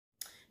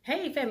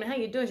Hey family, how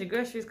you doing? It's your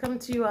girl Chericerere coming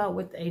to you all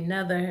with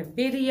another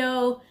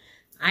video.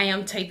 I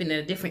am taping in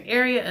a different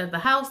area of the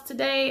house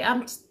today.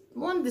 I'm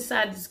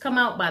decided to just come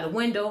out by the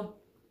window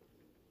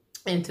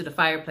into the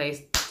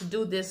fireplace to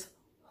do this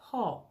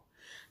haul.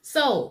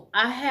 So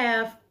I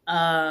have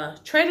a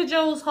Trader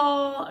Joe's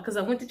haul because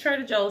I went to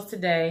Trader Joe's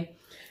today.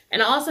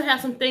 And I also have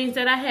some things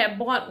that I had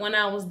bought when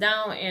I was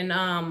down in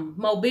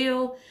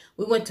Mobile.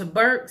 We went to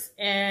Belks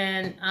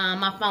and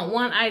I found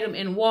one item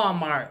in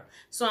Walmart.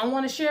 So I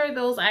want to share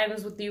those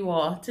items with you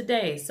all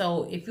today.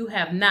 So if you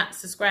have not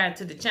subscribed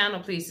to the channel,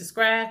 please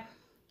subscribe.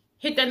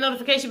 Hit that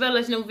notification bell,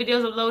 let you know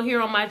videos upload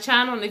here on my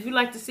channel. And if you'd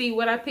like to see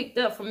what I picked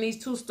up from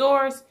these two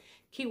stores,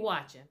 keep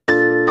watching. So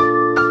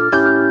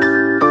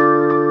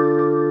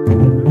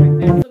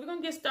we're going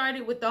to get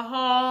started with the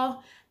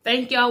haul.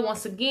 Thank y'all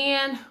once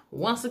again,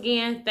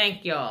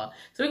 thank y'all.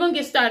 So we're going to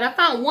get started. I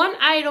found one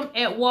item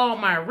at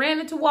Walmart. Ran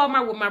into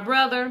Walmart with my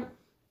brother.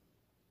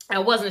 I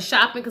wasn't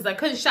shopping because I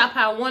couldn't shop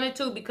how I wanted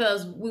to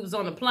because we was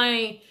on a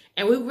plane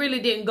and we really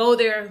didn't go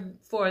there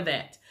for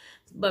that.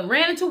 But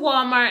ran into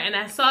Walmart and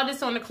I saw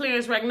this on the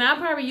clearance rack. Now I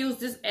probably use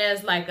this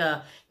as like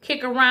a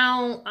kick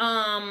around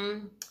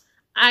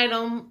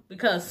item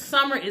because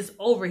summer is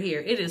over here.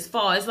 It is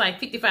fall. It's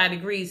like 55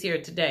 degrees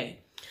here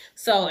today.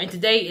 So, and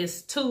today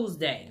is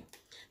Tuesday.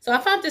 So I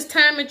found this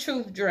Time and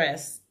Truth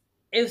dress.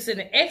 It was in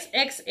the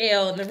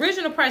XXL. The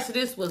original price of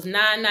this was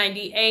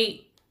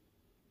 $9.98.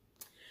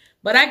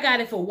 But I got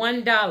it for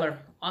 $1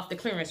 off the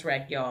clearance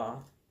rack,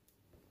 y'all.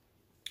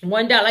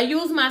 $1. I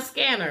use my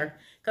scanner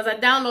because I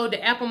download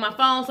the app on my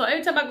phone. So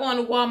every time I go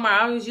into Walmart,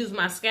 I always use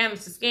my scanner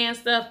to scan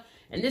stuff.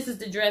 And this is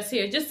the dress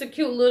here. Just a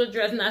cute little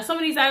dress. Now, some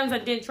of these items I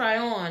didn't try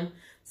on,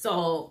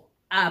 so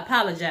I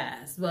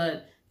apologize.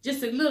 But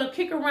just a little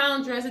kick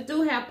around dress. It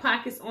do have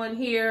pockets on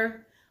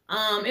here.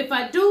 If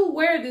I do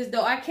wear this,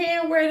 though, I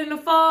can wear it in the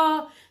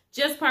fall.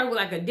 Just probably with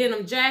like a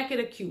denim jacket,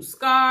 a cute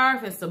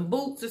scarf, and some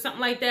boots or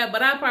something like that.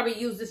 But I'll probably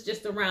use this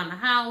just around the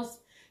house.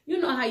 You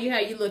know how you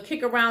have your little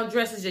kick around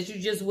dresses that you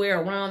just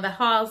wear around the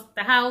house.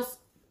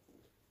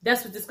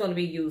 That's what this is going to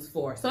be used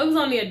for. So it was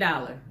only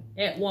 $1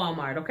 at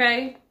Walmart,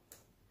 okay?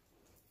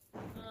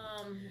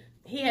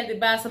 He had to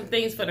buy some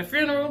things for the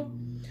funeral.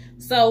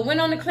 So went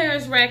on the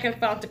clearance rack and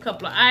found a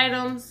couple of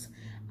items.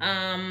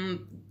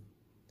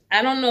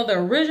 I don't know the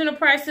original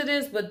price of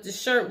this, but the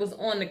shirt was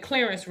on the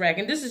clearance rack.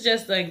 And this is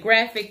just a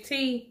graphic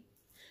tee,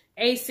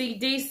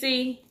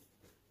 AC/DC,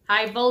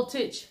 high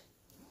voltage.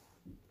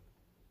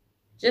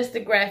 Just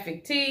a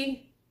graphic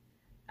tee.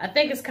 I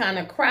think it's kind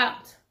of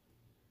cropped.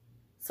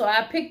 So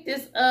I picked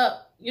this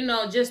up, you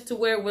know, just to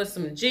wear with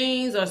some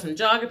jeans or some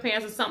jogging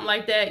pants or something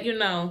like that, you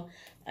know.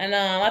 And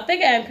I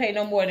think I didn't pay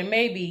no more than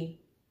maybe,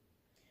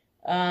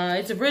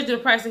 its original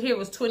price of here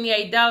was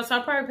 $28. So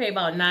I probably paid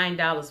about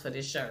 $9 for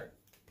this shirt.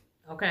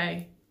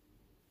 Okay,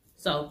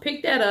 so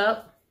pick that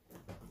up.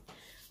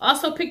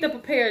 Also picked up a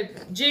pair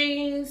of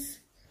jeans.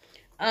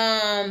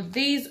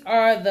 These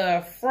are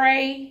the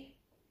Frey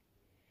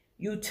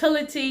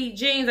utility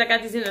jeans. I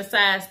got these in a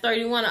size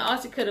 31. I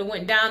also could have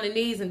went down the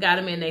knees and got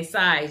them in a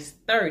size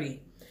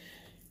 30.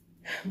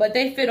 But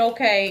they fit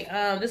okay.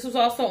 This was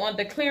also on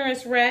the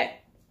clearance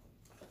rack.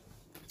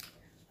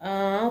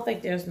 I don't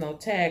think there's no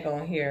tag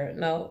on here.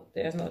 No,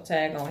 there's no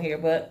tag on here,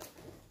 but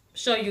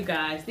show you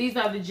guys. These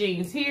are the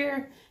jeans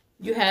here.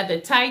 You have the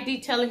tight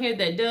detailing here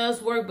that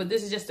does work, but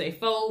this is just a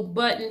faux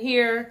button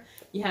here.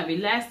 You have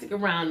elastic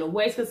around the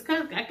waist because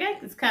I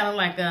guess it's kind of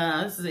like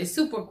this is a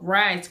super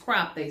rise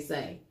crop, they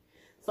say.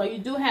 So you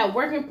do have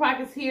working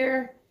pockets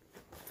here.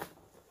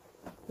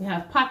 You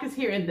have pockets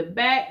here in the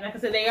back. Like I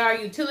said, they are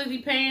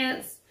utility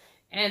pants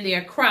and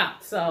they're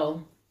cropped.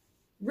 So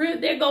really,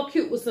 they go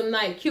cute with some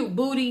nice cute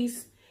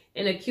booties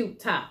and a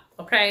cute top.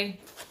 Okay,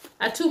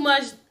 not too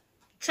much.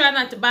 Try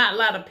not to buy a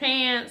lot of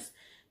pants,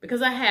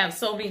 because I have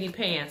so many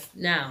pants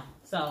now.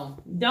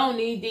 So, don't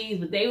need these.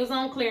 But they was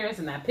on clearance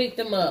and I picked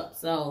them up.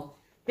 So,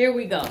 here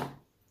we go.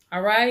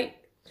 All right.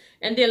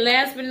 And then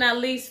last but not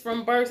least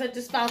from Belks, I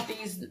just found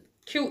these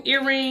cute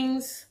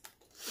earrings.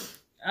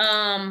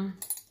 The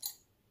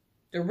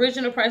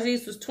original price of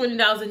these was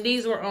 $20. And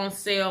these were on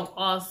sale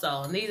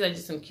also. And these are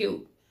just some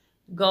cute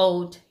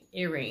gold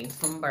earrings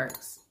from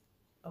Belks.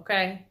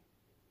 Okay.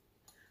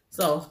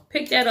 So,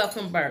 pick that up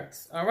from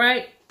Belks. All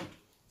right.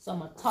 So, I'm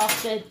going to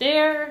toss that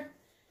there.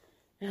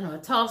 And I'm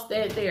going to toss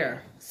that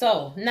there.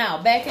 So,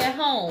 now, back at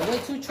home.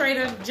 Went to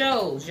Trader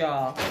Joe's,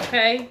 y'all.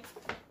 Okay?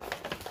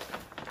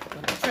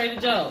 Went to Trader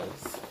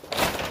Joe's.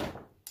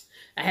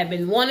 I have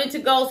been wanting to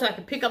go so I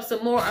could pick up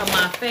some more of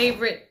my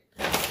favorite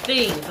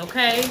things.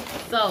 Okay?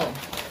 So,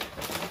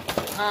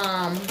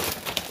 let me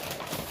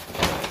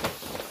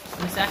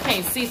see. I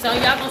can't see. So,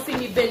 y'all going to see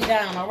me bend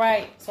down. All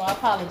right? So, I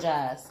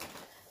apologize.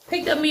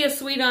 Picked up me a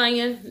sweet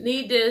onion.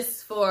 Need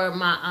this for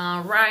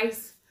my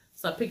rice.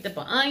 So, I picked up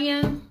an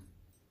onion.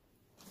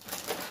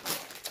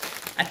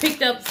 I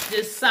picked up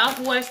this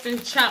Southwestern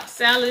chopped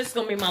salad. It's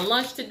going to be my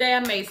lunch today.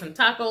 I made some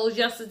tacos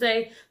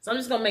yesterday. So I'm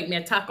just going to make me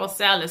a taco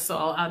salad. So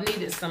I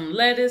needed some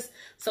lettuce.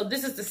 So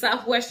this is the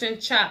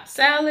Southwestern chopped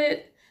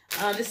salad.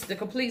 This is the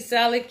complete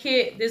salad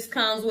kit. This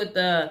comes with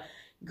the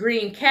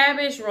green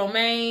cabbage,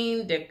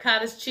 romaine, the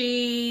cottage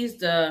cheese,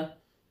 the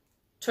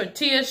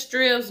tortilla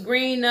strips,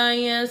 green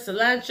onions,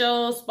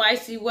 cilantro,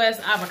 spicy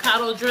west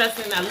avocado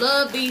dressing. I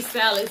love these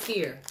salads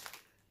here.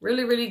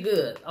 Really, really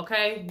good,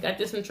 okay? Got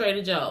this from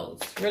Trader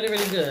Joe's. Really,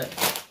 really good.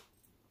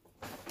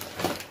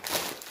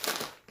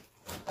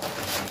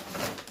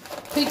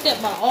 Picked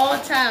up my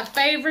all-time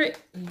favorite.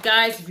 You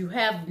guys, if you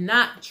have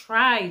not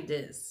tried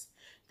this,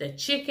 the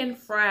chicken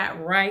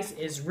fried rice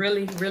is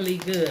really, really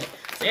good.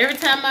 So every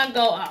time I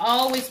go, I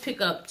always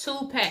pick up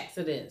 2 packs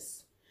of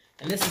this.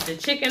 And this is the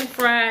chicken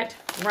fried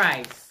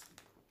rice.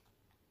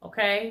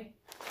 Okay?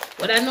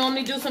 What I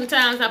normally do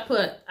sometimes,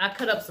 I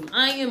cut up some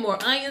more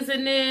onions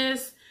in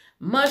this,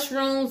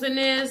 mushrooms in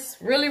this.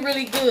 Really,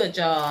 really good,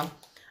 y'all.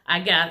 I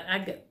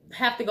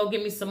have to go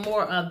get me some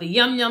more of the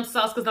yum yum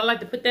sauce because I like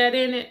to put that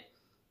in it.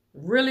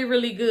 Really,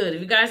 really good.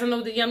 If you guys don't know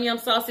what the yum yum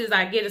sauce is,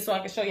 I get it so I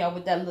can show y'all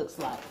what that looks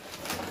like.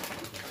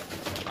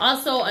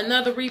 Also,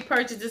 another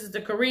repurchase. This is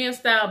the Korean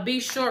style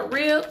beef short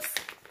ribs.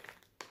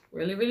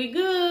 Really, really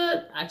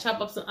good. I chop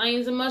up some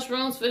onions and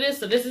mushrooms for this.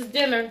 So this is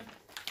dinner.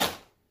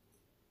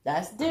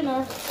 That's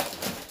dinner.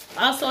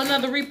 Also,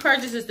 another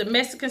repurchase is the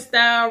Mexican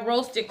style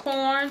roasted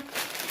corn.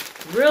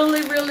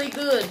 Really, really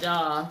good,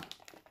 y'all.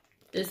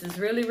 This is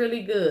really,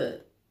 really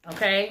good.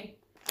 Okay?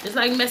 Just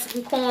like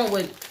Mexican corn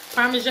with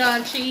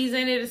Parmesan cheese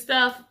in it and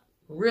stuff.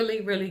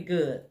 Really, really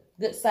good.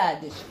 Good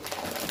side dish.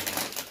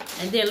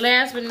 And then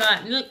last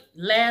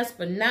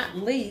but not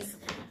least,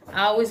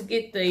 I always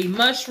get the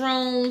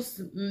mushrooms,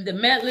 the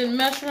Medlin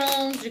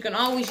mushrooms. You can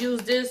always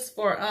use this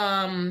for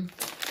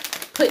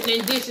putting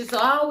in dishes. So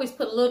I always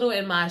put a little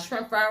in my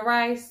shrimp fried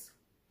rice.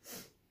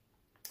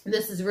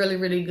 This is really,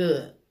 really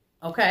good.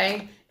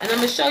 Okay? And I'm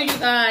going to show you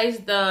guys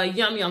the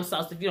yum yum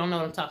sauce if you don't know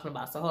what I'm talking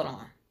about. So hold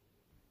on.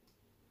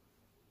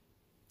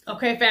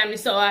 Okay, family,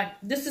 so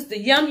this is the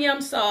yum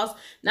yum sauce.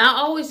 Now,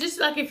 always, just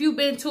like if you've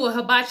been to a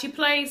hibachi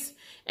place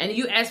and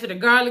you ask for the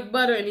garlic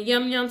butter and the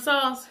yum yum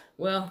sauce,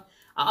 well,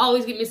 I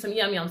always get me some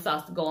yum yum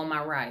sauce to go on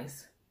my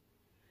rice.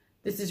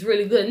 This is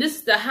really good. And this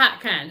is the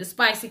hot kind, the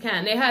spicy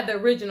kind. They had the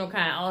original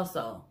kind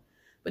also.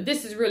 But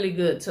this is really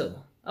good too,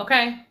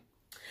 okay?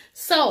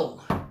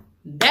 So,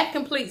 that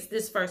completes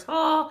this first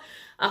haul.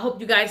 I hope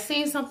you guys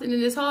seen something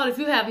in this haul. If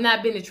you have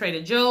not been to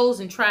Trader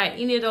Joe's and tried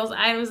any of those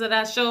items that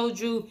I showed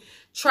you,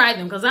 try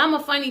them, because I'm a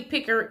funny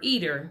picker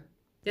eater.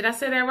 Did I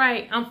say that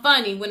right? I'm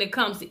funny when it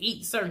comes to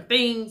eating certain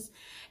things.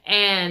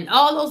 And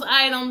all those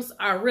items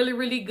are really,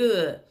 really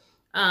good.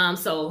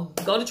 So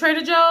go to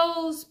Trader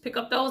Joe's, pick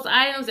up those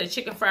items. That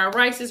chicken fried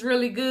rice is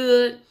really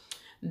good.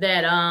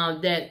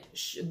 That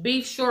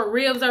beef short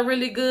ribs are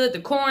really good.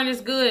 The corn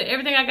is good.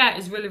 Everything I got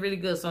is really, really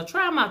good. So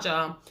try them out,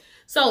 y'all.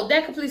 So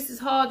that completes this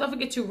haul. Don't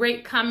forget to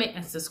rate, comment,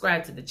 and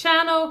subscribe to the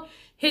channel.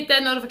 Hit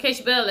that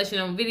notification bell to let you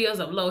know when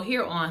videos upload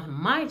here on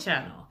my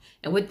channel.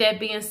 And with that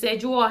being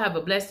said, you all have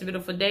a blessed,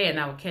 beautiful day, and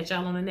I will catch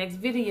y'all on the next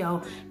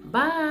video.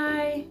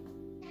 Bye.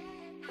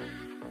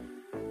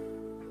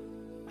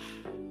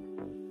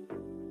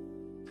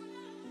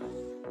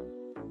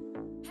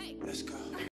 Let's go.